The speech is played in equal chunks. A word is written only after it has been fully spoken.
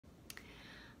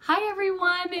Hi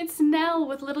everyone, it's Nell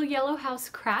with Little Yellow House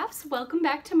Crafts. Welcome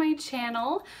back to my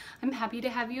channel. I'm happy to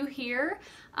have you here.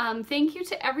 Thank you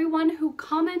to everyone who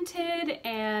commented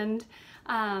and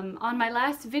on my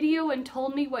last video and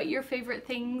told me what your favorite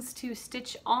things to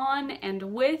stitch on and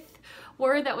with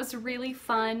were. That was really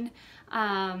fun.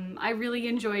 I really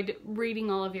enjoyed reading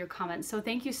all of your comments, so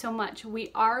thank you so much. We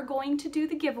are going to do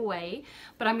the giveaway,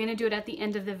 but I'm going to do it at the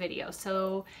end of the video,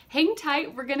 so hang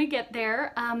tight, we're going to get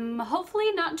there.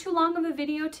 Hopefully not too long of a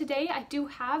video today. I do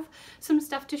have some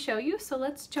stuff to show you, so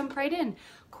let's jump right in.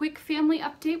 Quick family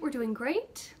update, we're doing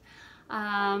great.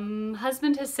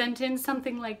 Husband has sent in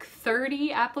something like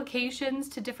 30 applications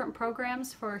to different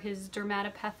programs for his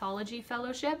dermatopathology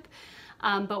fellowship.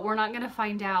 But we're not going to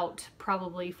find out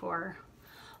probably for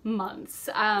months.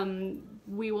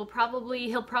 He'll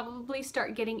probably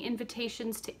start getting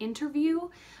invitations to interview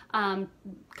kind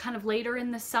of later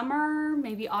in the summer,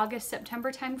 maybe August,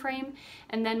 September timeframe.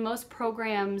 And then most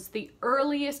programs, the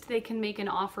earliest they can make an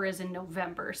offer is in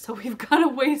November. So we've got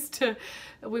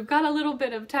a little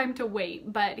bit of time to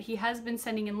wait, but he has been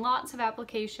sending in lots of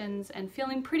applications and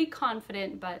feeling pretty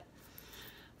confident, but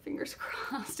fingers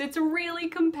crossed. It's really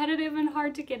competitive and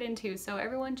hard to get into, so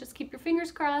everyone just keep your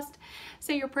fingers crossed,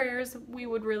 say your prayers. We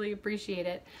would really appreciate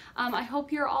it. I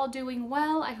hope you're all doing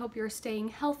well. I hope you're staying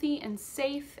healthy and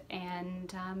safe,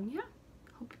 and yeah,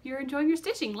 hope you're enjoying your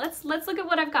stitching. Let's look at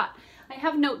what I've got. I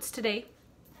have notes today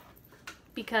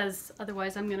because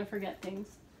otherwise I'm gonna forget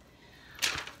things.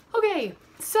 Okay,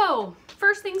 so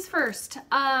first things first,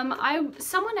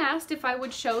 someone asked if I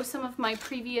would show some of my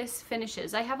previous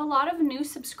finishes. I have a lot of new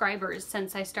subscribers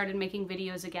since I started making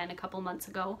videos again a couple months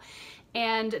ago,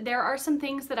 and there are some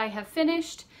things that I have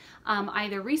finished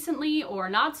either recently or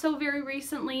not so very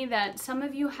recently that some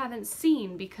of you haven't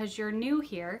seen because you're new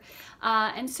here.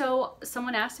 And so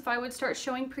someone asked if I would start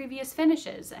showing previous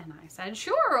finishes, and I said,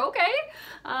 sure, okay.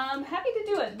 Happy to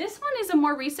do it. This one is a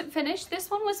more recent finish. This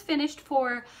one was finished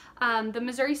for the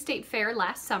Missouri State Fair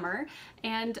last summer,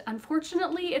 and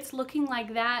unfortunately it's looking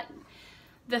like that.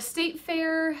 The state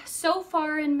fair so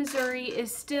far in Missouri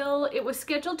is still, it was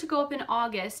scheduled to go up in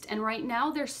August, and right now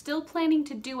they're still planning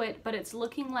to do it, but it's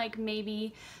looking like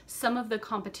maybe some of the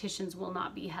competitions will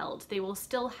not be held. They will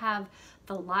still have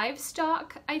the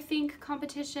livestock, I think,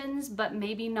 competitions, but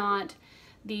maybe not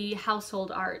the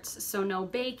household arts. So no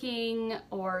baking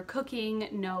or cooking,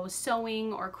 no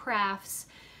sewing or crafts.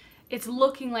 It's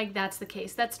looking like that's the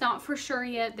case. That's not for sure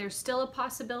yet. There's still a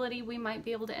possibility we might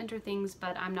be able to enter things,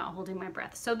 but I'm not holding my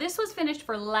breath. So this was finished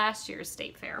for last year's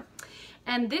state fair.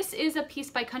 And this is a piece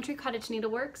by Country Cottage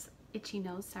Needleworks, itchy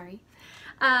nose, sorry,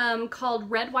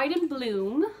 called Red, White, and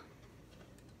Bloom.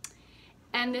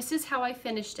 And this is how I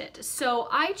finished it. So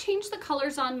I changed the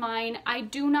colors on mine. I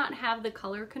do not have the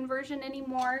color conversion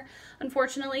anymore.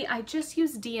 Unfortunately, I just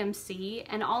used DMC,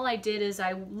 and all I did is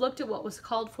I looked at what was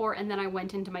called for, and then I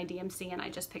went into my DMC and I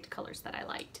just picked colors that I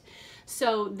liked.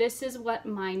 So this is what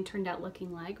mine turned out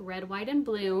looking like, Red, White, and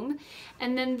Bloom.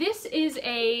 And then this is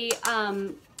a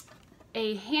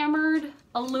hammered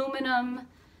aluminum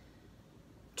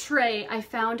tray I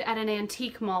found at an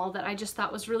antique mall that I just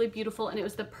thought was really beautiful, and it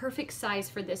was the perfect size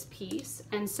for this piece.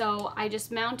 And so I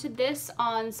just mounted this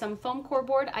on some foam core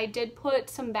board. I did put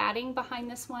some batting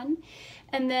behind this one,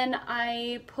 and then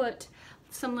I put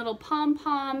some little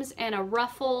pom-poms and a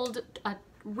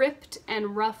ripped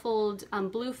and ruffled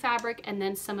blue fabric, and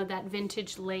then some of that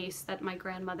vintage lace that my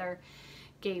grandmother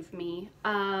gave me.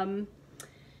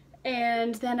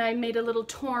 And then I made a little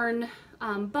torn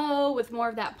bow with more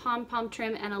of that pom-pom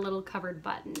trim and a little covered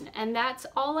button. And that's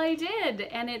all I did,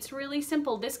 and it's really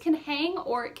simple. This can hang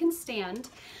or it can stand.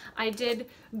 I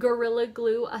did Gorilla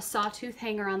Glue a sawtooth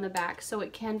hanger on the back so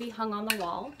it can be hung on the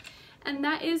wall. And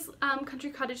that is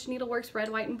Country Cottage Needleworks Red,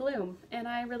 White, and Bloom, and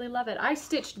I really love it. I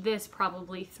stitched this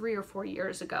probably 3 or 4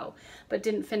 years ago, but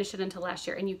didn't finish it until last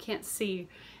year, and you can't see,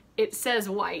 it says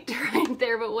white right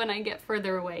there, but when I get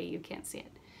further away you can't see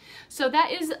it. So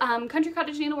that is Country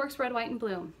Cottage Needleworks Red, White, and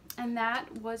Bloom, and that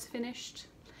was finished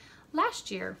last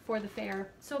year for the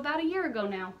fair, so about a year ago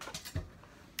now.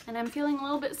 And I'm feeling a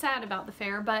little bit sad about the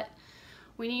fair, but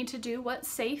we need to do what's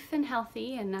safe and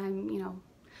healthy, and I'm, you know,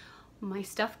 my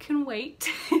stuff can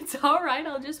wait. It's all right,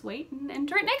 I'll just wait and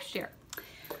enter it next year.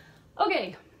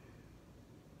 Okay,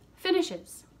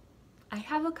 finishes. I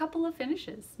have a couple of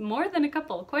finishes, more than a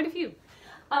couple, quite a few.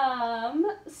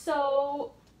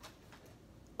 So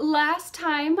last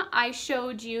time I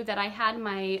showed you that I had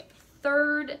my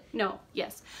third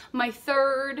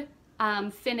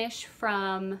finish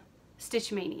from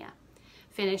Stitch Mania.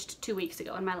 finished 2 weeks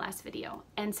ago in my last video.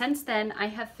 And since then, I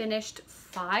have finished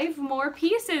 5 more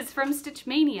pieces from Stitch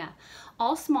Mania.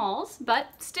 All smalls, but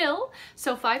still.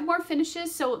 So 5 more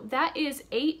finishes. So that is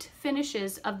 8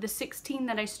 finishes of the 16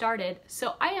 that I started.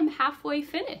 So I am halfway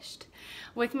finished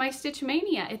with my Stitch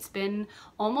Mania. It's been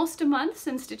almost a month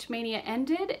since Stitch Mania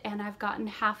ended, and I've gotten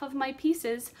half of my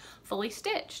pieces fully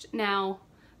stitched. Now,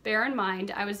 bear in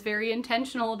mind, I was very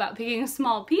intentional about picking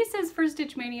small pieces for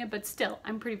Stitch Mania, but still,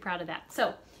 I'm pretty proud of that.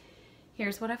 So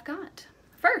here's what I've got.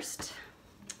 First,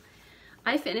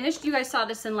 I finished, you guys saw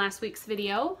this in last week's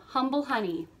video, Humble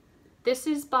Honey. This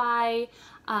is by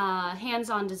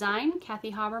Hands-On Design,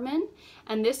 Kathy Haberman,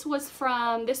 and this was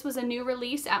a new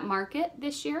release at Market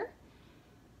this year.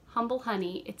 Humble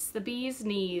Honey, it's the bee's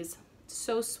knees.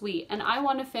 So sweet, and I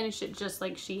want to finish it just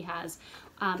like she has,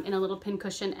 in a little pin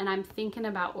cushion, and I'm thinking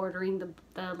about ordering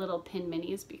the little pin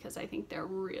minis because I think they're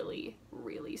really,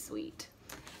 really sweet.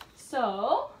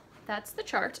 So that's the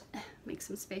chart. Make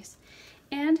some space,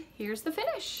 and here's the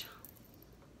finish.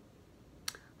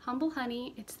 Humble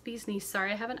Honey, it's the bee's knees.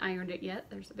 Sorry, I haven't ironed it yet.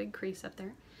 There's a big crease up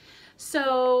there.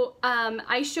 So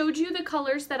I showed you the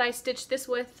colors that I stitched this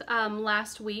with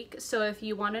last week. So if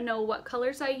you want to know what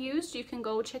colors I used, you can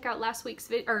go check out last week's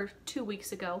video, or 2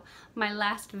 weeks ago, my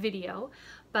last video.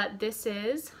 But this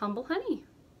is Humble Honey.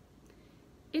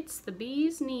 It's the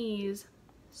bee's knees.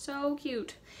 So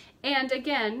cute. And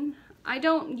again, I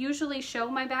don't usually show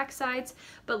my back sides,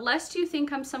 but lest you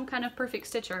think I'm some kind of perfect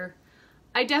stitcher,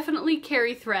 I definitely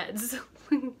carry threads.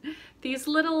 These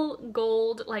little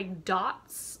gold like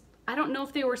dots, I don't know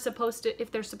if they were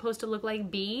if they're supposed to look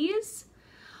like bees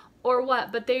or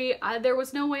what, but there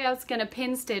was no way I was gonna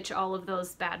pin stitch all of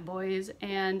those bad boys,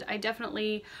 and I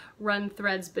definitely run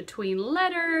threads between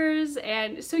letters,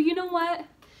 and so you know what?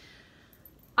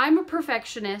 I'm a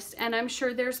perfectionist, and I'm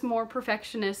sure there's more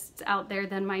perfectionists out there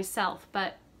than myself,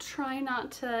 but try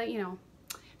not to, you know,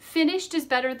 finished is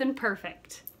better than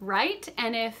perfect, right?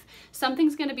 And if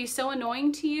something's gonna be so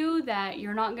annoying to you that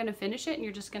you're not gonna finish it and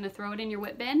you're just gonna throw it in your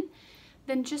whip bin,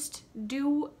 then just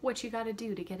do what you gotta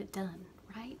do to get it done,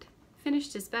 right?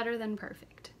 Finished is better than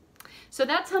perfect. So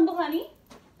that's Humble Honey,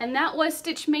 and that was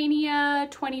Stitch Mania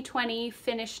 2020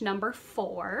 finish number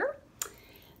 4.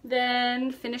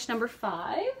 Then finish number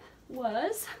 5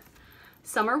 was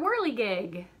Summer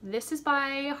Whirligig. This is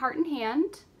by Heart and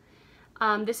Hand.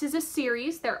 This is a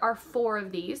series. There are 4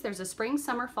 of these. There's a spring,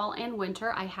 summer, fall, and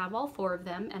winter. I have all 4 of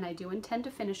them, and I do intend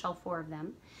to finish all 4 of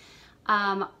them.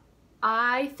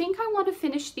 I think I want to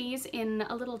finish these in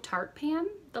a little tart pan,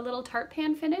 the little tart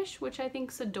pan finish, which I think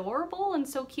is adorable and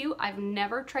so cute. I've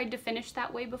never tried to finish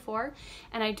that way before,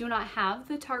 and I do not have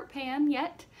the tart pan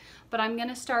yet, but I'm going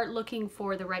to start looking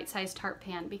for the right size tart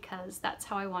pan because that's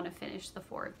how I want to finish the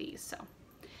 4 of these. So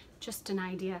just an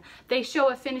idea. They show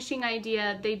a finishing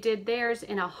idea. They did theirs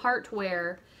in a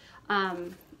heartware,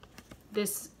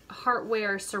 this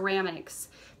heartware ceramics.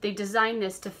 They designed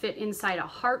this to fit inside a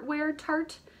heartware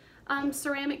tart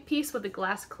ceramic piece with a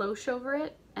glass cloche over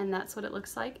it, and that's what it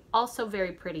looks like. Also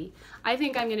very pretty. I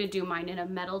think I'm gonna do mine in a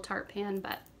metal tart pan,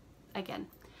 but again,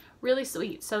 really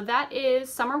sweet. So that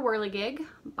is Summer Whirligig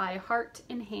by Heart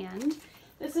in Hand.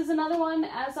 This is another one,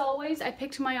 as always. I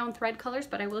picked my own thread colors,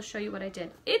 but I will show you what I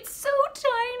did. It's so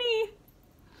tiny.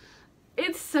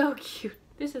 It's so cute.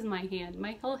 This is my hand.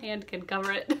 My whole hand can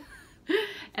cover it.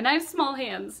 And I have small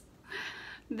hands.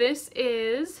 This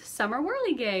is Summer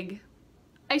Whirligig.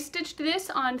 I stitched this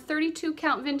on 32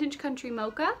 count Vintage Country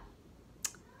Mocha.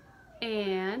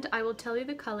 And I will tell you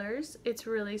the colors. It's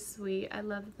really sweet. I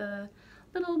love the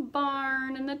little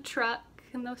barn and the truck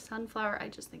and the sunflower. I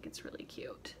just think it's really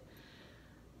cute.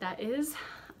 That is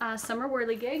Summer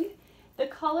Whirligig. The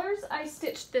colors I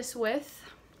stitched this with,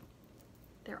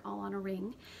 they're all on a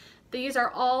ring. These are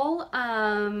all,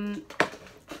 I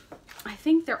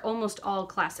think they're almost all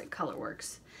Classic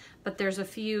Colorworks, but there's a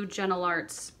few Gentle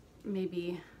Arts,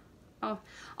 maybe, oh,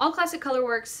 all Classic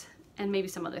Colorworks and maybe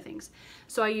some other things.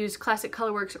 So I used Classic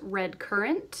Colorworks Red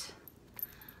Currant,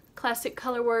 Classic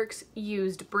Colorworks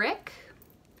Used Brick.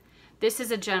 This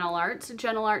is a Gentle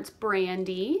Arts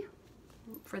Brandy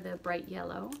for the bright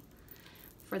yellow.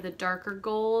 For the darker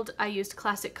gold, I used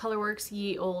Classic Colorworks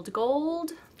Ye Old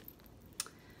Gold.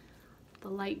 The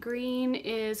light green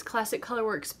is Classic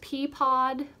Colorworks Pea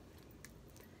Pod.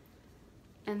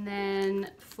 And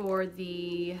then for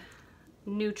the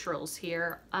neutrals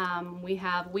here, we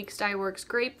have Weeks Dye Works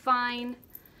Grapevine,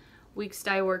 Weeks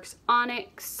Dye Works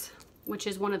Onyx, which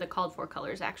is one of the called for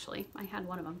colors actually. I had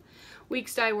one of them.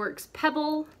 Weeks Dye Works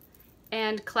Pebble,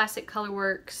 and Classic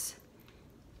Colorworks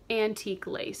Antique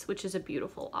Lace, which is a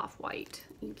beautiful off-white.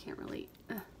 You can't really,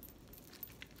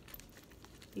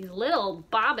 These little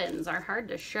bobbins are hard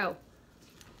to show.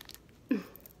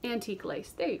 Antique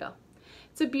lace, there you go.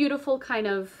 It's a beautiful kind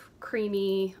of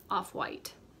creamy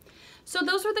off-white. So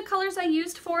those were the colors I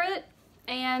used for it.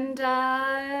 And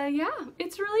yeah,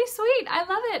 it's really sweet. I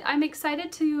love it. I'm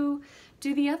excited to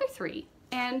do the other 3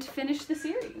 and finish the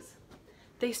series.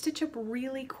 They stitch up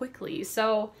really quickly.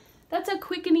 So that's a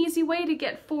quick and easy way to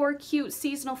get 4 cute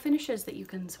seasonal finishes that you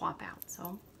can swap out.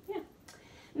 So yeah.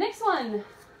 Next one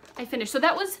I finished. So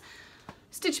that was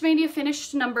Stitch Mania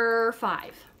finished number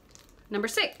 5. Number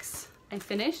 6, I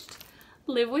finished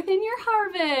Live Within Your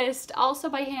Harvest, also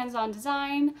by Hands On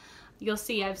Design. You'll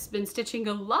see I've been stitching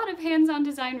a lot of Hands On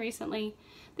Design recently.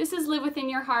 This is Live Within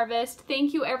Your Harvest.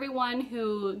 Thank you everyone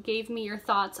who gave me your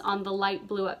thoughts on the light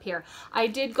blue up here. I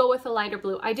did go with a lighter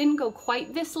blue. I didn't go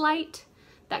quite this light,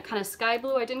 that kind of sky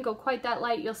blue. I didn't go quite that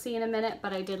light, you'll see in a minute,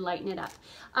 but I did lighten it up.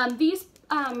 These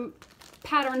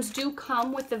patterns do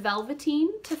come with the velveteen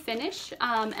to finish,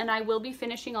 and I will be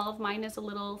finishing all of mine as a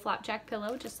little flapjack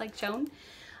pillow, just like shown.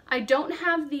 I don't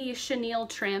have the chenille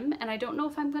trim, and I don't know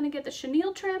if I'm going to get the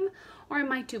chenille trim, or I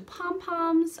might do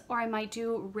pom-poms, or I might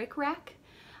do rickrack,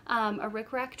 a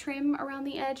rickrack trim around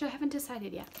the edge. I haven't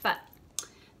decided yet, but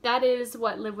that is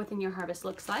what Live Within Your Harvest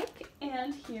looks like,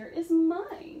 and here is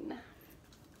mine.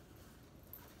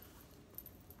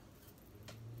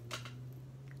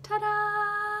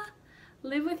 Ta-da!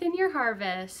 Live Within Your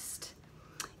Harvest.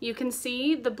 You can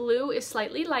see the blue is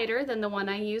slightly lighter than the one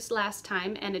I used last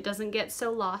time, and it doesn't get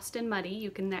so lost and muddy. You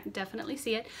can definitely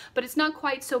see it, but it's not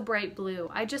quite so bright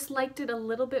blue. I just liked it a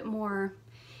little bit more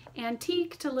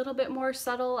antiqued, a little bit more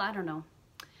subtle, I don't know.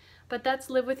 But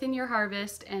that's Live Within Your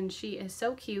Harvest, and she is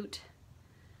so cute.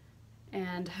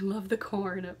 And I love the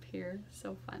corn up here,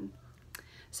 so fun.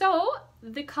 So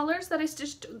the colors that I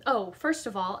stitched, oh, first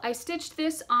of all, I stitched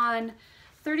this on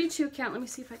 32 count. Let me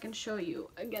see if I can show you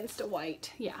against a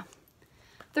white. Yeah,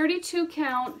 32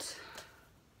 count.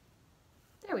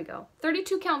 There we go.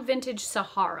 32 count vintage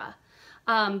Sahara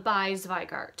by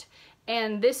Zweigart.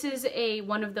 And this is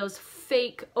one of those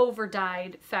fake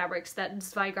over-dyed fabrics that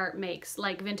Zweigart makes,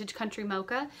 like Vintage Country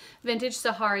Mocha. Vintage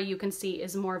Sahara, you can see,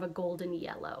 is more of a golden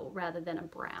yellow rather than a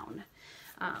brown.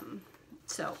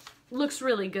 So looks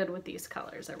really good with these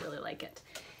colors. I really like it.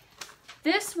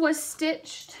 This was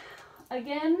stitched,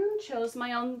 again, chose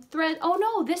my own thread. Oh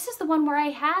no, this is the one where I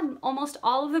had almost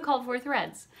all of the called for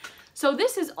threads. So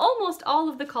this is almost all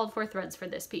of the called for threads for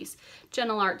this piece.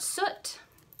 Gentle Art Soot,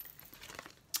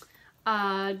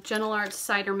 Gentle Art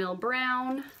Cider Mill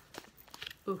Brown,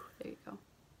 ooh, there you go,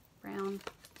 brown,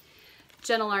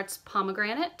 Gentle Arts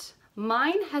Pomegranate.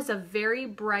 Mine has a very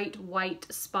bright white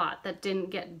spot that didn't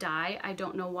get dye. I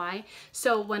don't know why.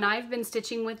 So when I've been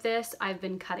stitching with this, I've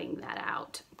been cutting that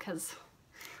out because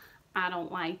I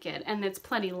don't like it. And it's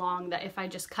plenty long that if I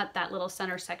just cut that little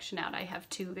center section out, I have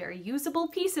 2 very usable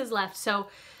pieces left. So,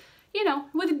 you know,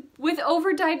 with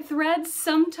over-dyed threads,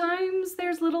 sometimes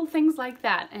there's little things like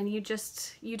that. And you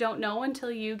don't know until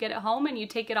you get it home and you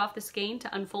take it off the skein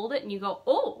to unfold it and you go,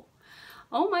 oh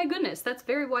my goodness, that's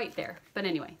very white there. But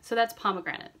anyway, so that's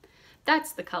Pomegranate.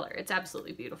 That's the color. It's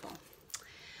absolutely beautiful.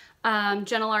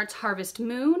 Gentle Arts Harvest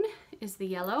Moon is the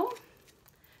yellow.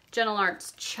 Gentle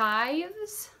Arts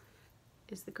Chives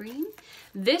is the green.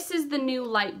 This is the new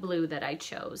light blue that I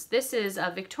chose. This is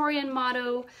a Victorian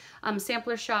Motto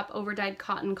Sampler Shop overdyed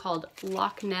cotton called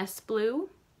Loch Ness Blue.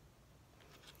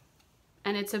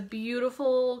 And it's a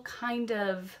beautiful kind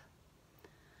of,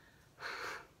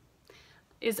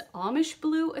 is Amish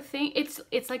blue a thing?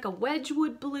 It's like a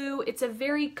Wedgwood blue. It's a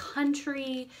very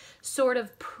country sort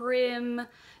of prim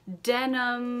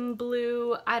denim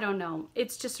blue. I don't know.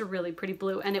 It's just a really pretty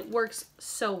blue and it works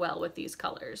so well with these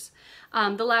colors.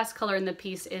 The last color in the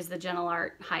piece is the Gentle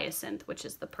Art Hyacinth, which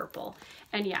is the purple.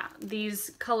 And yeah, these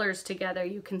colors together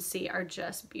you can see are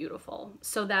just beautiful.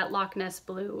 So that Loch Ness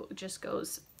blue just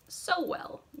goes so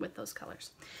well with those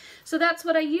colors. So that's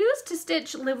what I used to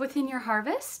stitch Live Within Your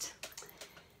Harvest.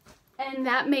 And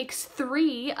that makes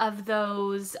 3 of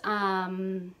those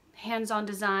hands-on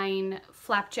design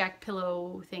flapjack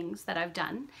pillow things that I've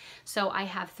done. So I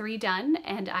have 3 done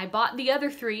and I bought the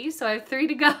other 3, so I have 3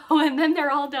 to go and then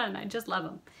they're all done. I just love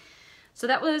them. So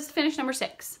that was finish number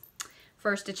 6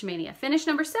 for Stitch Mania. Finish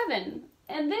number 7,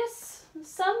 and this,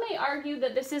 some may argue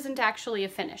that this isn't actually a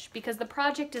finish because the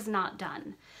project is not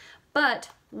done. But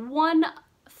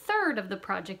 1/3 of the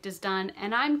project is done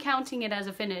and I'm counting it as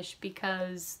a finish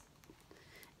because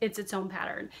it's its own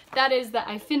pattern. That is that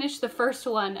I finished the first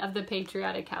one of the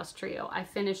Patriotic House Trio. I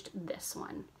finished this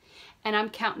one and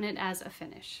I'm counting it as a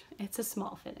finish. It's a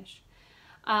small finish.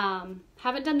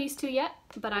 Haven't done these 2 yet,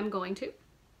 but I'm going to.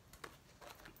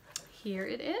 Here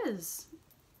it is.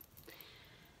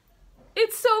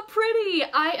 It's so pretty.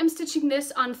 I am stitching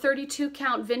this on 32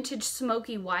 count Vintage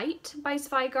Smoky White by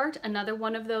Zweigart, another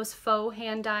one of those faux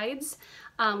hand dyeds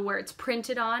where it's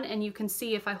printed on, and you can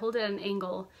see if I hold it at an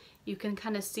angle, you can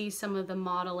kind of see some of the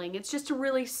modeling. It's just a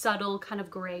really subtle kind of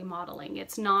gray modeling.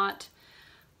 It's not,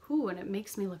 ooh, and it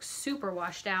makes me look super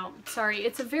washed out. Sorry,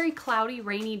 it's a very cloudy,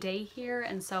 rainy day here,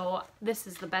 and so this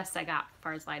is the best I got as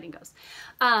far as lighting goes.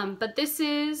 But this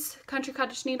is Country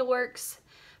Cottage Needleworks,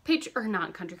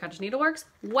 not Country Cottage Needleworks,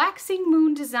 Waxing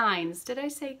Moon Designs. Did I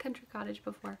say Country Cottage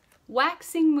before?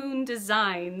 Waxing Moon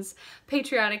Designs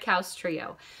Patriotic House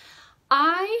Trio.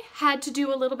 I had to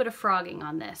do a little bit of frogging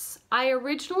on this. I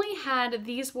originally had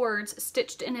these words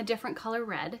stitched in a different color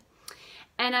red,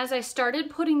 and as I started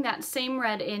putting that same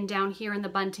red in down here in the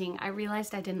bunting, I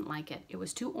realized I didn't like it. It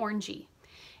was too orangey.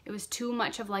 It was too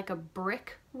much of like a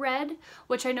brick red,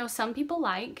 which I know some people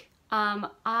like.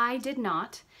 I did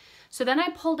not. So then I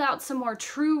pulled out some more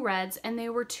true reds, and they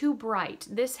were too bright.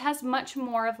 This has much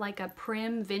more of like a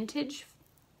prim vintage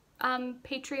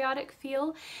patriotic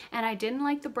feel, and I didn't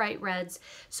like the bright reds.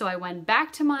 So I went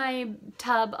back to my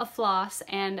tub of floss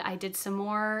and I did some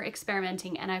more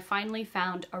experimenting, and I finally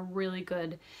found a really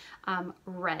good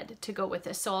red to go with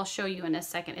this. So I'll show you in a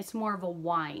second. It's more of a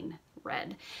wine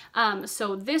red.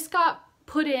 So this got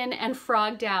put in and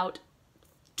frogged out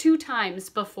 2 times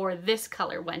before this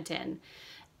color went in,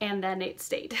 and then it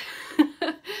stayed.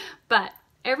 But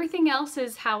everything else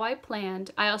is how I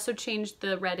planned. I also changed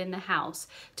the red in the house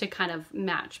to kind of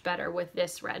match better with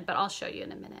this red, but I'll show you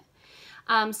in a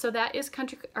minute. So that is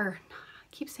I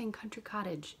keep saying Country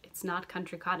Cottage. It's not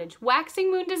Country Cottage.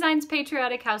 Waxing Moon Designs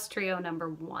Patriotic House Trio number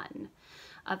 1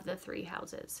 of the 3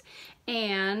 houses.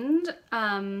 And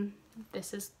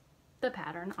this is the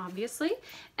pattern, obviously,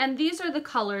 and these are the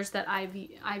colors that I've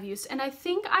used, and I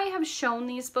think I have shown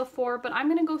these before, but I'm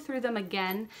gonna go through them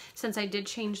again since I did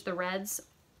change the reds.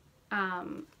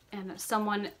 And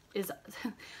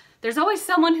there's always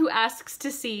someone who asks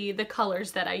to see the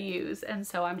colors that I use, and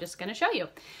so I'm just gonna show you.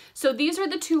 So these are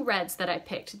the 2 reds that I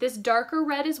picked. This darker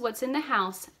red is what's in the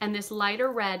house, and this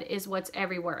lighter red is what's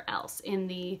everywhere else in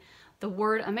the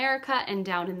word America and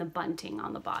down in the bunting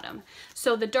on the bottom.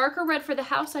 So the darker red for the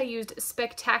house, I used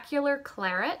Spectacular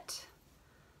Claret.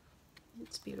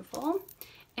 It's beautiful.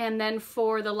 And then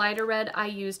for the lighter red, I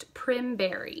used Prim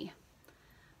Berry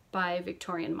by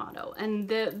Victorian Motto. And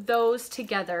those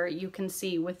together, you can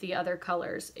see with the other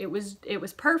colors, it was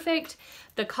perfect.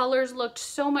 The colors looked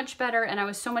so much better, and I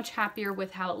was so much happier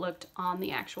with how it looked on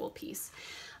the actual piece.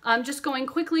 Just going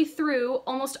quickly through,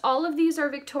 almost all of these are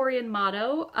Victorian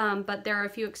Motto, but there are a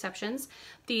few exceptions.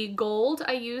 The gold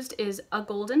I used is A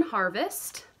Golden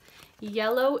Harvest.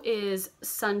 Yellow is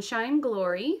Sunshine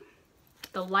Glory.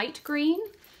 The light green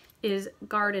is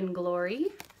Garden Glory.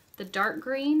 The dark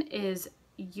green is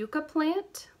Yucca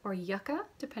Plant, or Yucca,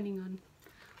 depending on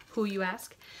who you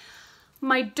ask.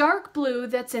 My dark blue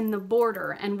that's in the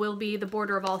border, and will be the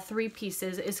border of all 3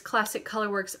 pieces, is Classic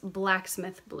Colorworks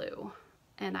Blacksmith Blue.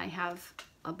 And I have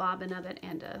a bobbin of it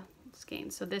and a skein.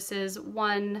 So this is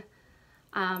one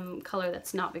color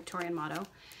that's not Victorian Motto.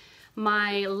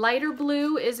 My lighter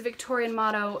blue is Victorian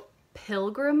Motto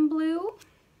Pilgrim Blue,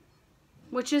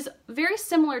 which is very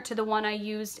similar to the one I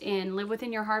used in Live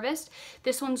Within Your Harvest.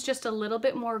 This one's just a little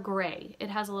bit more gray. It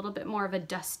has a little bit more of a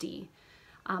dusty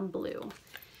blue.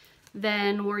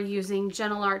 Then we're using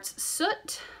Gentle Arts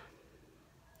Soot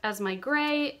as my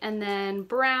gray, and then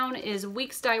brown is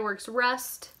Weeks Dye Works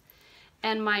Rust,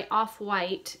 and my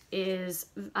off-white is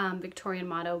Victorian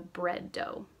Motto Bread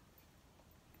Dough.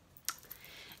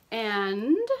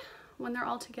 And when they're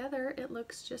all together, it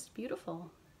looks just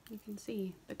beautiful. You can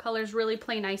see the colors really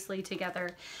play nicely together.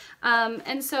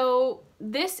 And so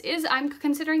this is, I'm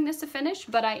considering this a finish,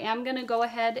 but I am gonna go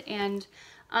ahead and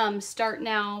start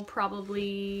now,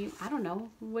 probably, I don't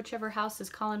know, whichever house is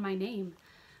calling my name.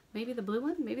 Maybe the blue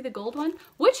one, maybe the gold one.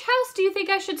 Which house do you think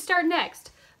I should start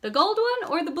next? The gold one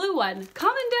or the blue one?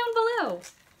 Comment down below.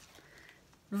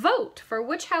 Vote for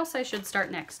which house I should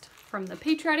start next from the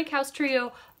Patriotic House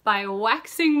Trio by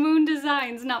Waxing Moon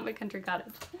Designs, not my Country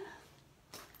Cottage.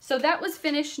 So that was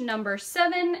finish number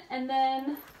 7, and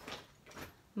then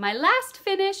my last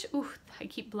finish, ooh, I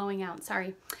keep blowing out,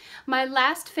 sorry. My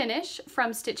last finish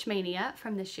from Stitch Mania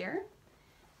from this year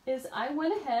is I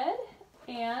went ahead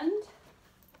and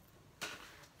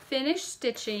finished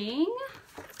stitching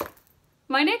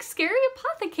my next Scary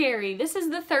Apothecary. This is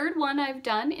the 3rd one I've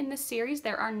done in this series.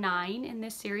 There are 9 in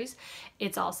this series.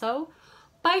 It's also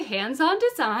by Hands On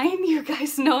Design. You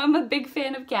guys know I'm a big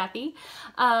fan of Kathy.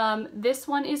 This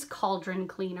one is Cauldron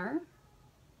Cleaner.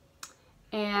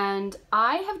 And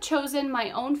I have chosen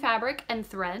my own fabric and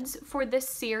threads for this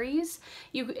series.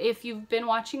 If you've been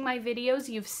watching my videos,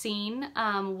 you've seen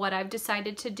what I've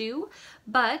decided to do.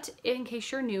 But in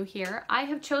case you're new here, I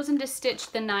have chosen to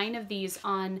stitch the 9 of these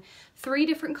on 3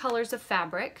 different colors of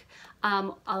fabric.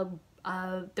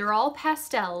 They're all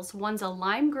pastels. One's a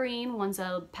lime green, one's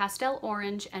a pastel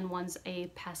orange, and one's a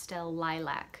pastel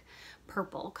lilac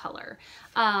purple color.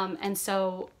 And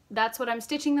so that's what I'm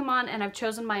stitching them on, and I've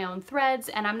chosen my own threads,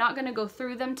 and I'm not going to go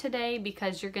through them today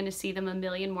because you're going to see them a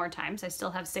million more times. I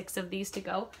still have 6 of these to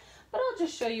go, but I'll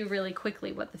just show you really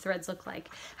quickly what the threads look like.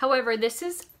 However, this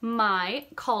is my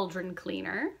cauldron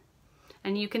cleaner,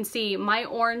 and you can see my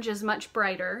orange is much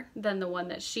brighter than the one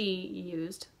that she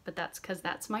used, but that's because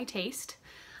that's my taste.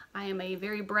 I am a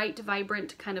very bright,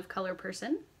 vibrant kind of color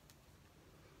person.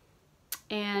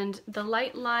 And the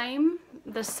light lime,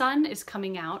 the sun is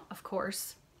coming out, of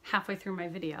course, halfway through my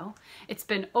video. It's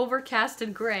been overcast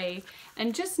and gray,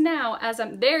 and just now as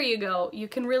there you go, you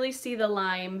can really see the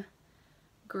lime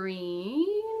green.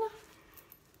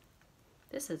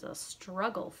 This is a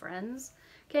struggle, friends.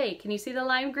 Okay, can you see the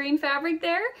lime green fabric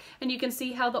there? And you can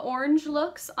see how the orange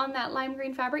looks on that lime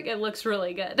green fabric. It looks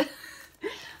really good.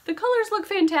 The colors look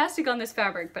fantastic on this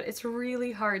fabric, but it's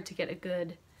really hard to get a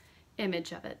good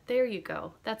image of it. There you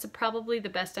go. That's probably the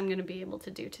best I'm going to be able to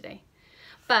do today.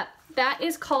 But that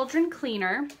is Cauldron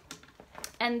Cleaner,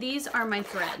 and these are my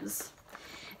threads.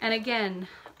 And again,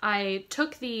 I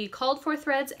took the called for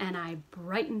threads and I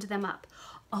brightened them up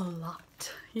a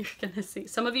lot. You're gonna see.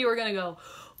 Some of you are gonna go,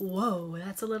 whoa,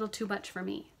 that's a little too much for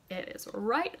me. It is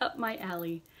right up my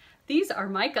alley. These are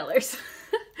my colors.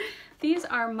 These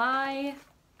are my,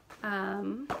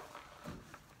 there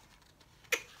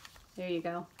you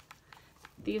go.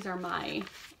 These are my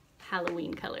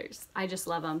Halloween colors. I just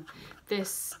love them.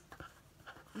 This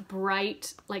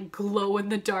bright, like glow in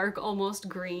the dark, almost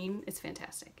green. It's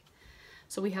fantastic.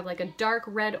 So we have like a dark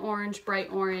red orange,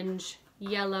 bright orange,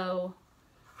 yellow,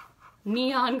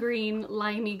 neon green,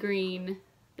 limey green.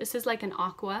 This is like an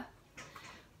aqua.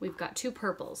 We've got 2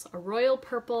 purples, a royal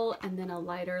purple and then a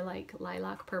lighter like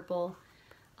lilac purple,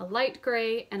 a light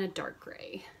gray and a dark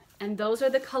gray. And those are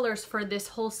the colors for this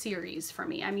whole series for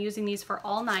me. I'm using these for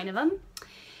all 9 of them.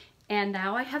 And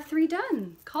now I have 3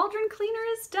 done. Cauldron Cleaner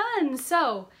is done.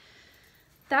 So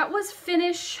that was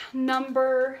finish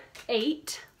number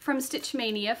 8 from Stitch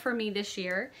Mania for me this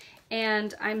year.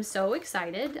 And I'm so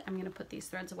excited. I'm gonna put these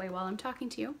threads away while I'm talking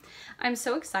to you. I'm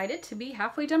so excited to be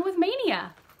halfway done with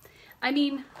Mania. I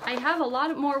mean, I have a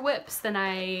lot more whips than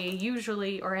I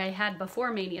usually, or I had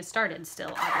before Mania started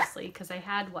still, obviously, because I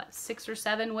had, what, 6 or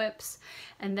 7 whips,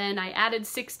 and then I added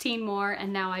 16 more,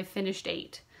 and now I finished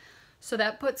 8. So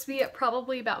that puts me at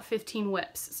probably about 15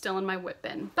 whips still in my whip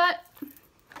bin. But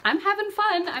I'm having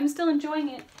fun. I'm still enjoying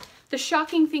it. The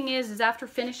shocking thing is after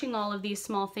finishing all of these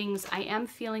small things, I am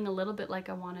feeling a little bit like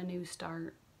I want a new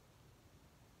start.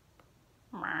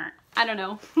 I don't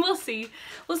know. We'll see.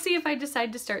 We'll see if I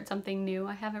decide to start something new.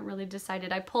 I haven't really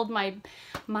decided. I pulled my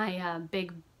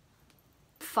big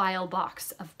file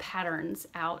box of patterns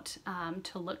out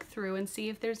to look through and see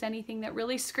if there's anything that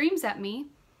really screams at me.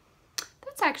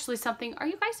 That's actually something. Are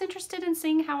you guys interested in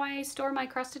seeing how I store my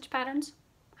cross stitch patterns?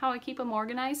 How I keep them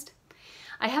organized?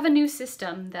 I have a new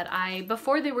system that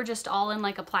before they were just all in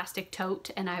like a plastic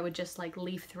tote and I would just like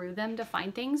leaf through them to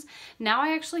find things. Now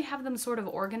I actually have them sort of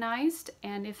organized,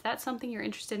 and if that's something you're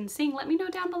interested in seeing, let me know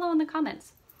down below in the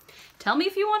comments. Tell me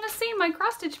if you want to see my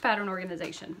cross stitch pattern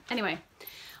organization. Anyway,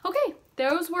 okay,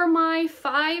 those were my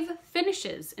 5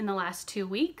 finishes in the last 2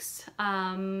 weeks.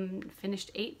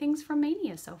 Finished 8 things from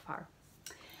Mania so far.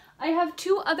 I have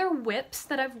 2 other whips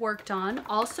that I've worked on,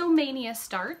 also Mania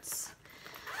starts.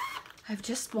 I've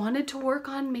just wanted to work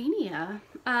on Mania.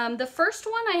 The first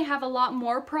one I have a lot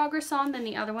more progress on than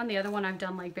the other one. The other one I've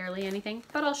done like barely anything,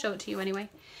 but I'll show it to you anyway.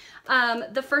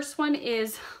 The first one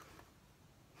is,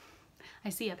 I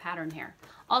see a pattern here,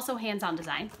 also hands-on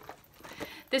design.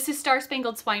 This is Star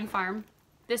Spangled Swine Farm.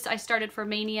 This I started for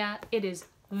Mania. It is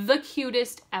the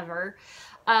cutest ever.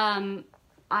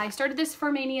 I started this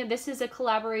for Mania. This is a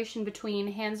collaboration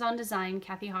between Hands-On Design,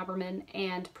 Kathy Haberman,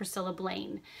 and Priscilla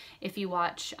Blaine. If you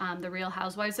watch The Real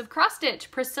Housewives of Cross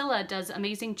Stitch, Priscilla does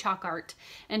amazing chalk art,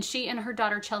 and she and her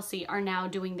daughter Chelsea are now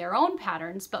doing their own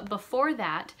patterns, but before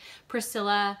that,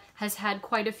 Priscilla has had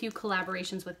quite a few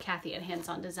collaborations with Kathy at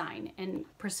Hands-On Design, and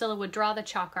Priscilla would draw the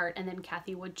chalk art, and then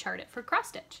Kathy would chart it for cross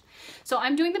stitch. So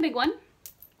I'm doing the big one.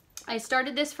 I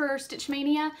started this for Stitch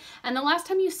Mania, and the last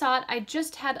time you saw it, I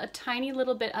just had a tiny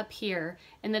little bit up here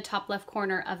in the top left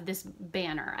corner of this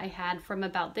banner. I had from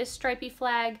about this stripy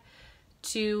flag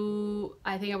to,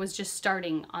 I think I was just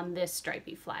starting on this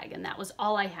stripy flag, and that was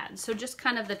all I had. So just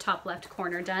kind of the top left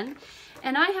corner done.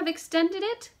 And I have extended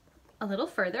it a little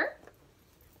further.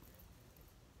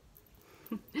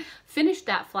 Finished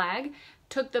that flag,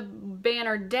 took the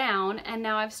banner down, and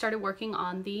now I've started working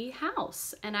on the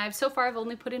house. And so far I've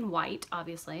only put in white,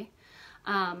 obviously,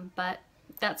 but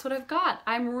that's what I've got.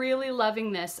 I'm really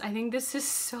loving this. I think this is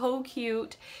so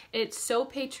cute. It's so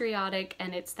patriotic,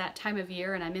 and it's that time of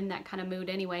year, and I'm in that kind of mood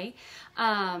anyway.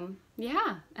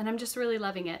 Yeah, and I'm just really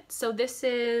loving it. So this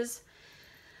is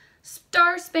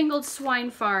Star Spangled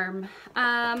Swine Farm.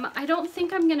 I don't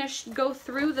think I'm gonna go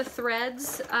through the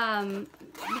threads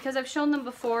because I've shown them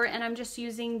before, and I'm just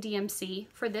using DMC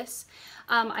for this.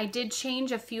 I did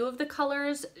change a few of the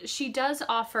colors. She does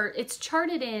offer, it's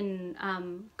charted in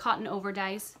cotton over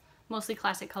dyes, mostly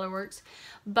Classic Colorworks,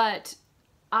 but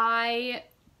and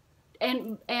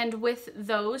with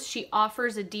those, she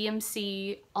offers a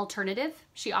DMC alternative.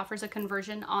 She offers a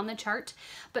conversion on the chart,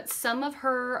 but some of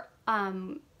her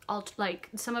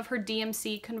some of her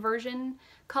DMC conversion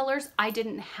colors I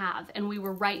didn't have, and we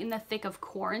were right in the thick of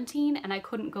quarantine and I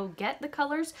couldn't go get the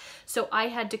colors, so I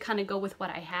had to kind of go with what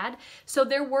I had. So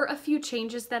there were a few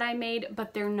changes that I made,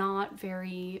 but they're not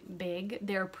very big.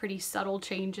 They're pretty subtle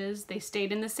changes. They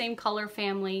stayed in the same color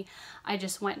family. I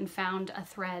just went and found a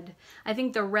thread. I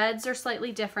think the reds are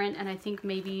slightly different, and I think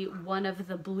maybe one of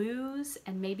the blues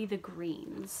and maybe the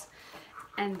greens,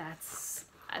 and that's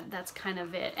kind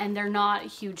of it. And they're not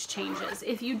huge changes.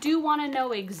 If you do want to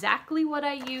know exactly what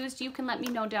I used, you can let me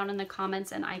know down in the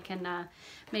comments, and I can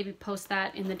maybe post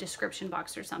that in the description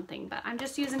box or something, but I'm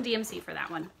just using DMC for that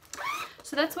one.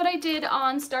 So that's what I did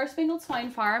on Star Spangled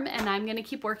Swine Farm, and I'm gonna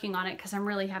keep working on it because I'm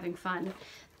really having fun.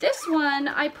 This one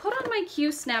I put on my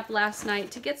Q-snap last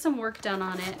night to get some work done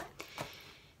on it,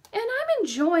 and I'm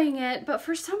enjoying it, but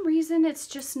for some reason it's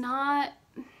just not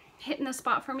hitting the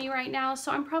spot for me right now,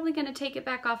 so I'm probably going to take it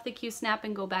back off the Q-snap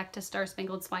and go back to Star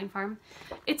Spangled Swine Farm.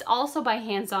 It's also by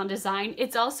Hands On Design.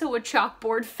 It's also a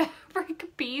chalkboard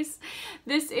fabric piece.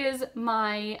 This is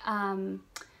my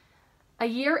A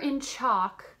Year in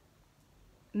Chalk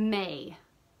May.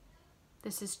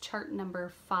 This is chart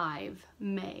number 5,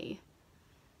 May,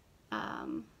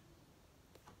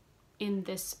 in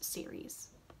this series.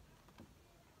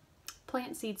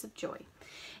 Plant Seeds of Joy.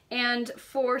 And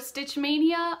for Stitch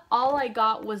Mania, all I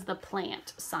got was the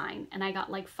plant sign, and I got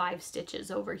like 5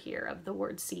 stitches over here of the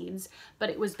word seeds, but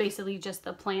it was basically just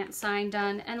the plant sign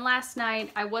done. And last night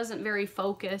I wasn't very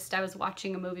focused. I was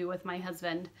watching a movie with my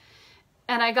husband,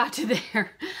 and I got to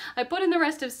there. I put in the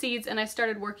rest of seeds, and I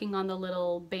started working on the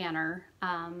little banner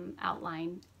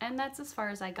outline, and that's as far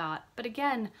as I got. But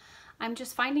again, I'm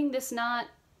just finding this not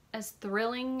as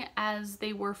thrilling as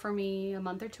they were for me a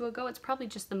month or 2 ago. It's probably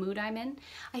just the mood I'm in.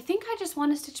 I think I just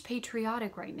want to stitch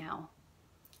patriotic right now.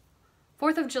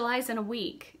 4th of July's in a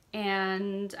week,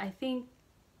 and I think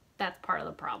that's part of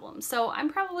the problem. So I'm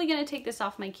probably going to take this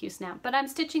off my Q-snap, but I'm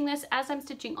stitching this, as I'm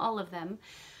stitching all of them,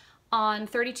 on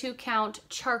 32 count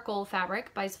charcoal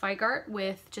fabric by Zweigart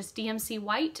with just DMC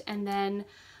white, and then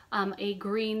a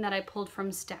green that I pulled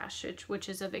from Stash, which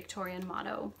is a Victorian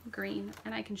Motto green.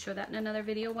 And I can show that in another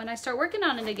video when I start working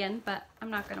on it again, but I'm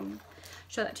not going to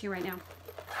show that to you right now.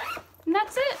 And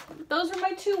that's it. Those are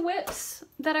my 2 whips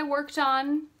that I worked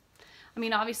on. I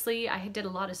mean, obviously I did a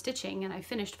lot of stitching and I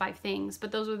finished 5 things,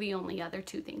 but those were the only other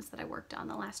 2 things that I worked on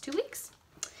the last 2 weeks.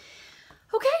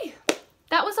 Okay,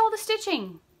 that was all the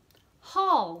stitching.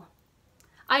 Haul.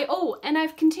 And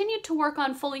I've continued to work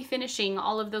on fully finishing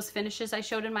all of those finishes I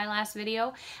showed in my last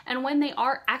video, and when they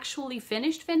are actually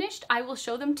finished, I will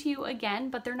show them to you again,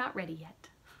 but they're not ready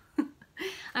yet.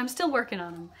 I'm still working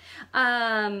on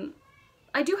them.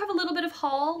 I do have a little bit of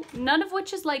haul, none of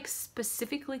which is like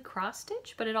specifically cross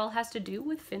stitch, but it all has to do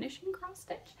with finishing cross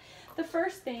stitch. The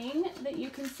first thing that you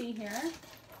can see here,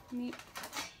 let me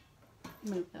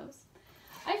move those.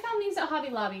 I found these at Hobby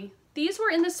Lobby. These were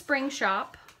in the spring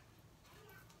shop.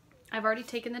 I've already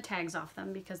taken the tags off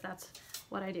them because that's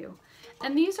what I do.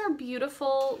 And these are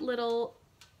beautiful little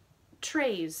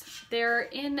trays. They're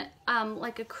in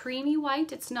like a creamy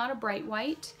white. It's not a bright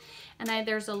white. And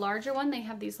there's a larger one. They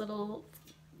have these little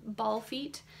ball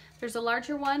feet. There's a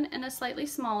larger one and a slightly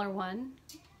smaller one.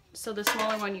 So the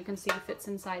smaller one you can see fits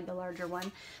inside the larger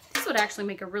one. This would actually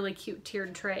make a really cute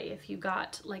tiered tray if you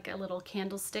got like a little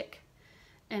candlestick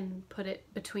and put it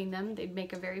between them. They'd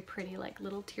make a very pretty like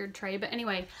little tiered tray. But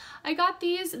anyway, I got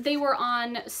these. They were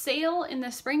on sale in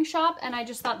the spring shop, and I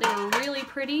just thought they were really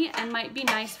pretty and might be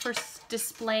nice for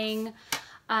displaying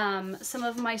some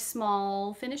of my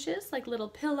small finishes, like little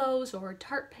pillows or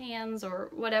tart pans or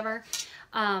whatever,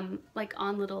 like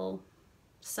on little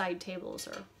side tables,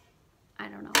 or I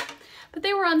don't know. But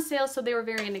they were on sale, so they were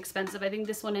very inexpensive. I think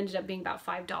this one ended up being about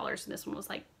 $5 and this one was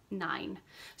like $9.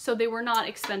 So they were not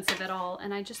expensive at all,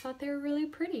 and I just thought they were really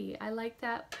pretty. I like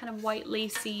that kind of white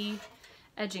lacy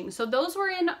edging. So those were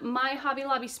in my Hobby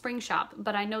Lobby spring shop,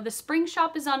 but I know the spring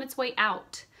shop is on its way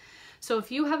out. So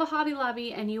if you have a Hobby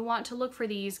Lobby and you want to look for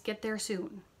these, get there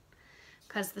soon,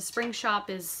 because the spring shop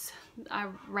is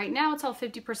right now it's all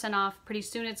 50% off. Pretty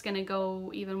soon it's going to go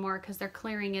even more because they're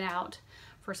clearing it out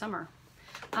for summer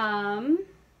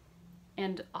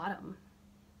and autumn.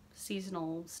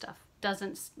 Seasonal stuff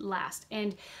doesn't last,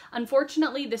 and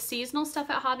unfortunately the seasonal stuff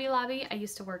at Hobby Lobby, I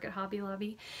used to work at Hobby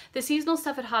Lobby, the seasonal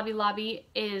stuff at Hobby Lobby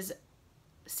is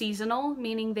seasonal,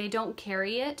 meaning they don't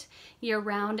carry it year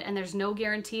round, and there's no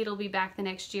guarantee it'll be back the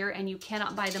next year, and you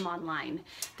cannot buy them online.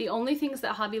 The only things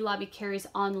that Hobby Lobby carries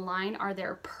online are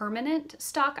their permanent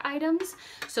stock items,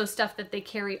 so stuff that they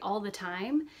carry all the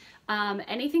time.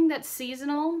 Anything that's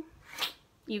seasonal,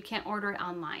 you can't order it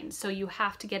online, so you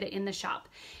have to get it in the shop.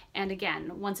 And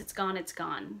again, once it's gone, it's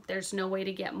gone. There's no way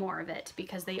to get more of it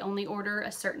because they only order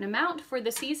a certain amount for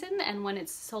the season, and when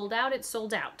it's sold out, it's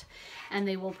sold out. And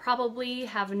they will probably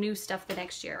have new stuff the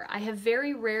next year. I have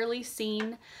very rarely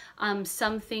seen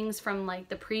some things from like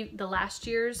the last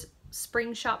year's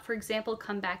spring shop, for example,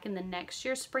 come back in the next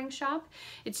year's spring shop.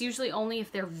 It's usually only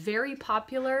if they're very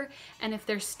popular and if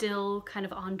they're still kind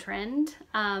of on trend.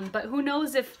 But who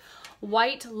knows if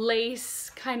white lace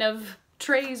kind of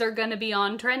trays are going to be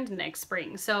on trend next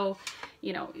spring. So,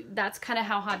 you know, that's kind of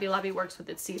how Hobby Lobby works with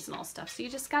its seasonal stuff. So you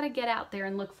just got to get out there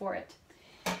and look for it.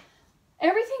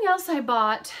 Everything else I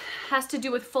bought has to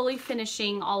do with fully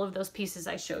finishing all of those pieces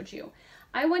I showed you.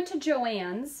 I went to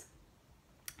Joann's.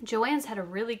 Joann's had a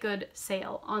really good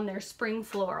sale on their spring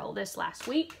floral this last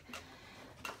week.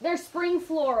 Their spring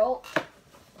floral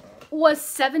was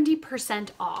 70%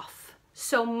 off.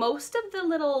 So most of the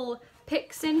little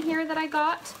picks in here that I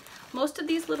got, most of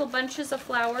these little bunches of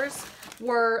flowers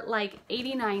were like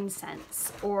 89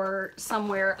 cents or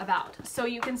somewhere about. So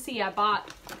you can see I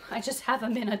just have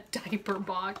them in a diaper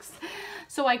box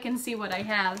so I can see what I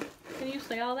have. Can you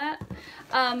see all that?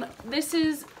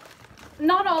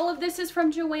 Not all of this is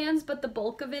from Joann's, but the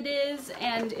bulk of it is,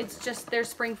 and it's just their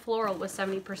spring floral was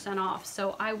 70% off.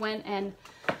 So I went and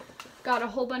got a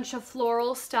whole bunch of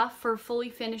floral stuff for fully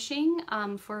finishing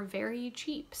for very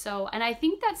cheap. So, and I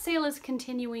think that sale is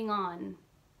continuing on.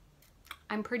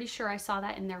 I'm pretty sure I saw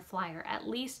that in their flyer, at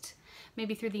least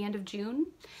maybe through the end of June.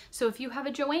 So if you have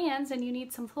a Joann's and you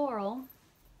need some floral,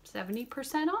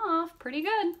 70% off, pretty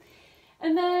good.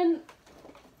 And then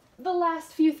the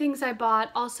last few things I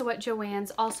bought also at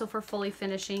Joann's, also for fully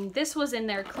finishing. This was in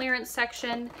their clearance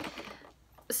section.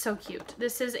 So cute.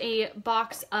 This is a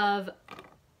box of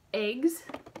eggs,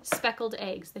 speckled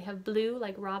eggs. They have blue,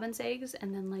 like robin's eggs,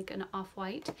 and then like an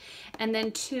off-white. And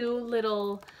then two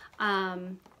little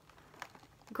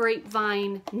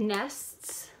grapevine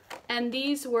nests. And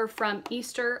these were from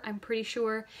Easter, I'm pretty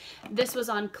sure. This was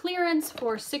on clearance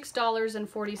for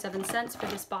 $6.47 for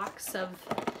this box of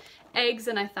eggs,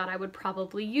 and I thought I would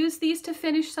probably use these to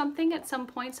finish something at some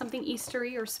point, something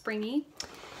Eastery or springy.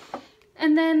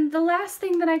 And then the last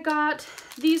thing that I got,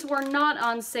 these were not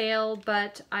on sale,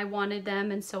 but I wanted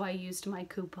them, and so I used my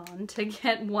coupon to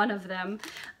get one of them.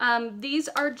 These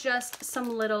are just some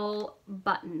little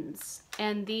buttons,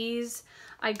 and these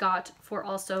I got for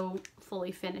also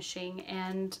fully finishing,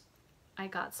 and I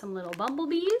got some little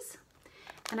bumblebees,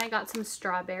 and I got some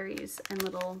strawberries and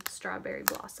little strawberry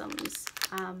blossoms.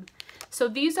 So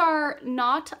these are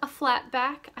not a flat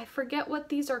back. I forget what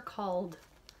these are called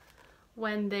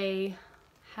when they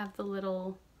have the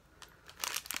little,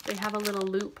 they have a little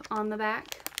loop on the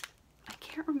back. I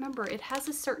can't remember. It has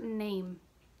a certain name.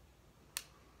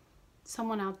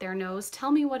 Someone out there knows.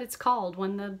 Tell me what it's called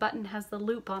when the button has the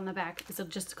loop on the back. Is it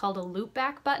just called a loop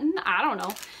back button? I don't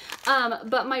know.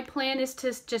 But my plan is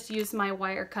to just use my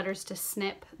wire cutters to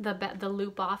snip the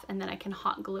loop off, and then I can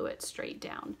hot glue it straight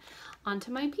down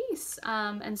onto my piece.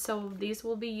 And so these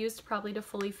will be used probably to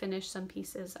fully finish some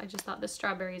pieces. I just thought the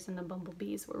strawberries and the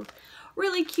bumblebees were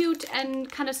really cute and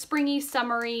kind of springy,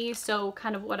 summery, so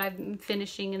kind of what I'm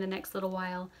finishing in the next little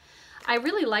while. I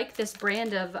really like this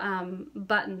brand of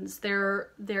buttons.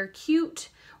 They're cute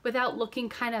without looking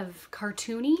kind of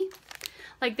cartoony.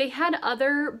 Like they had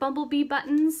other bumblebee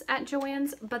buttons at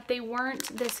Joann's, but they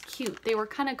weren't this cute. They were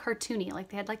kind of cartoony. Like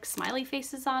they had like smiley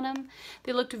faces on them.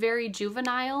 They looked very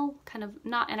juvenile, kind of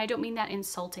not, and I don't mean that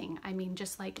insulting. I mean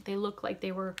just like they look like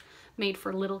they were made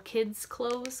for little kids'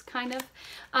 clothes, kind of.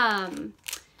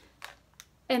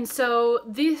 And so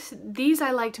these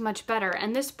I liked much better.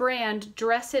 And this brand,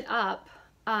 Dress It Up,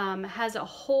 has a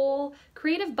whole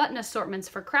creative button assortments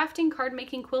for crafting, card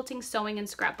making, quilting, sewing, and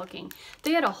scrapbooking.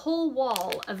 They had a whole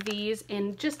wall of these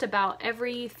in just about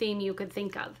every theme you could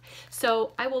think of.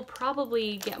 So I will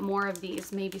probably get more of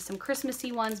these, maybe some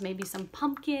Christmassy ones, maybe some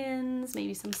pumpkins,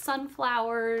 maybe some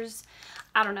sunflowers.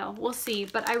 I don't know, we'll see,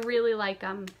 but I really like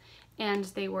them. And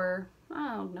they were,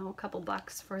 I don't know, a couple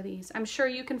bucks for these. I'm sure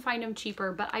you can find them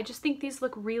cheaper, but I just think these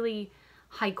look really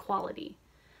high quality.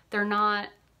 They're not,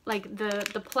 like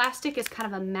the plastic is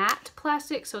kind of a matte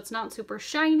plastic, so it's not super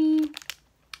shiny.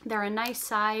 They're a nice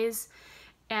size,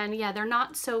 and yeah, they're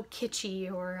not so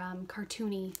kitschy or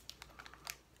cartoony.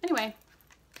 Anyway,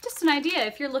 just an idea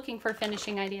if you're looking for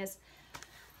finishing ideas.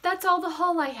 That's all the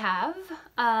haul I have.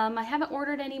 I haven't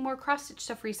ordered any more cross-stitch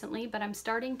stuff recently, but I'm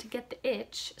starting to get the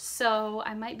itch, so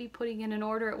I might be putting in an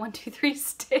order at 123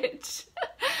 Stitch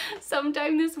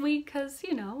sometime this week, because,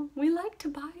 you know, we like to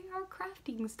buy our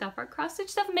crafting stuff. Our cross-stitch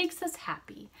stuff makes us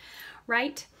happy,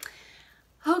 right?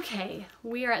 Okay,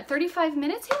 we are at 35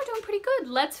 minutes. Hey, we're doing pretty good.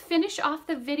 Let's finish off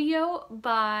the video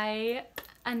by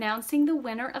announcing the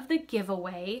winner of the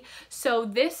giveaway. So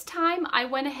this time I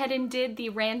went ahead and did the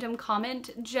random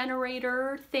comment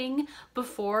generator thing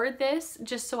before this,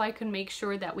 just so I could make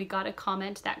sure that we got a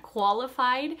comment that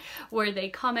qualified, where they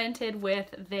commented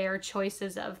with their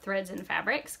choices of threads and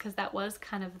fabrics, because that was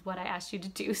kind of what I asked you to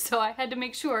do, so I had to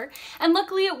make sure. And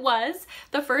luckily it was.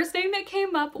 The first name that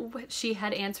came up, she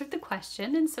had answered the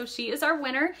question, and so she is our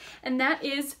winner, and that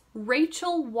is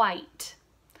Rachel White.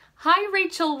 Hi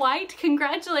Rachel White,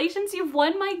 congratulations, you've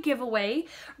won my giveaway.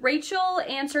 Rachel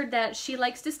answered that she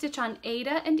likes to stitch on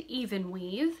Aida and even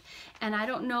weave, and I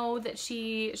don't know that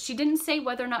she didn't say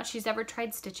whether or not she's ever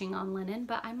tried stitching on linen,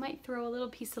 but I might throw a little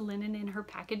piece of linen in her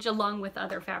package along with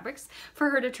other fabrics for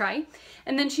her to try.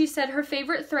 And then she said her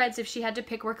favorite threads, if she had to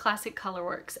pick, were Classic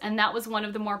Colorworks, and that was one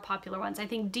of the more popular ones. I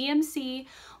think DMC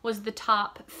was the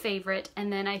top favorite,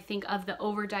 and then I think of the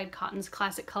overdyed cottons,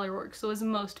 Classic Colorworks was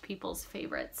most people's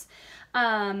favorites.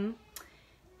 And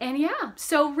yeah,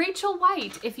 so Rachel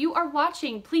White, if you are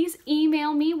watching, please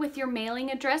email me with your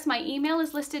mailing address. My email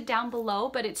is listed down below,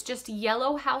 but it's just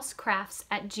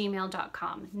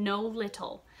yellowhousecrafts@gmail.com. No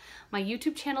little. My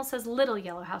YouTube channel says Little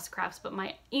Yellow House Crafts, but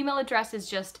my email address is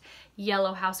just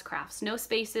Yellow House Crafts. No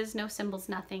spaces, no symbols,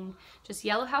 nothing. Just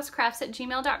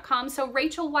yellowhousecrafts@gmail.com. So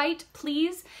Rachel White,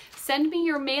 please send me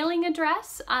your mailing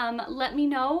address. Let me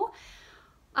know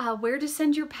where to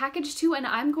send your package to, and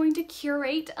I'm going to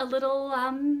curate a little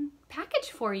package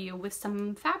for you with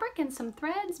some fabric and some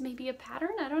threads, maybe a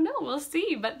pattern, I don't know, we'll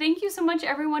see. But thank you so much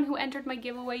everyone who entered my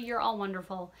giveaway. You're all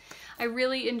wonderful. I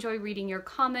really enjoy reading your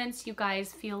comments. You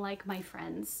guys feel like my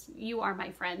friends. You are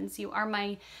my friends. You are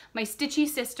my stitchy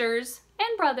sisters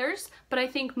and brothers, but I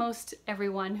think most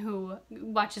everyone who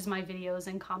watches my videos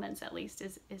and comments at least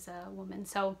is a woman.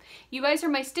 So you guys are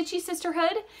my stitchy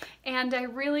sisterhood, and I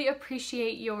really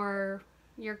appreciate your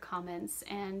comments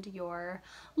and your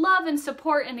love and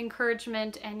support and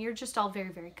encouragement, and you're just all very,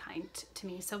 very kind to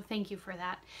me. So thank you for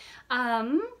that.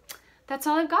 That's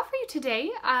all I've got for you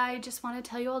today. I just want to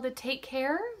tell you all to take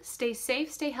care, stay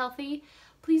safe, stay healthy,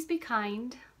 please be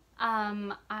kind.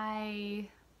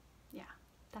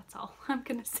 That's all I'm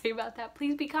gonna say about that.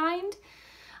 Please be kind,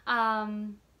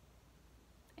 and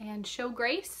show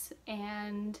grace,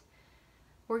 and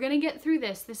we're gonna get through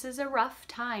this. This is a rough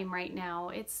time right now.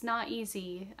 It's not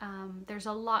easy. There's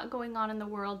a lot going on in the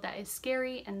world that is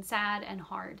scary and sad and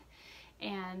hard,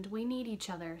 and we need each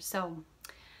other. So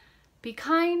be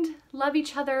kind, love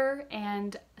each other,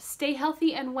 and stay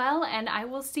healthy and well, and I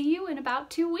will see you in about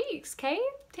 2 weeks, okay?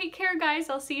 Take care, guys.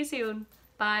 I'll see you soon.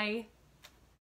 Bye.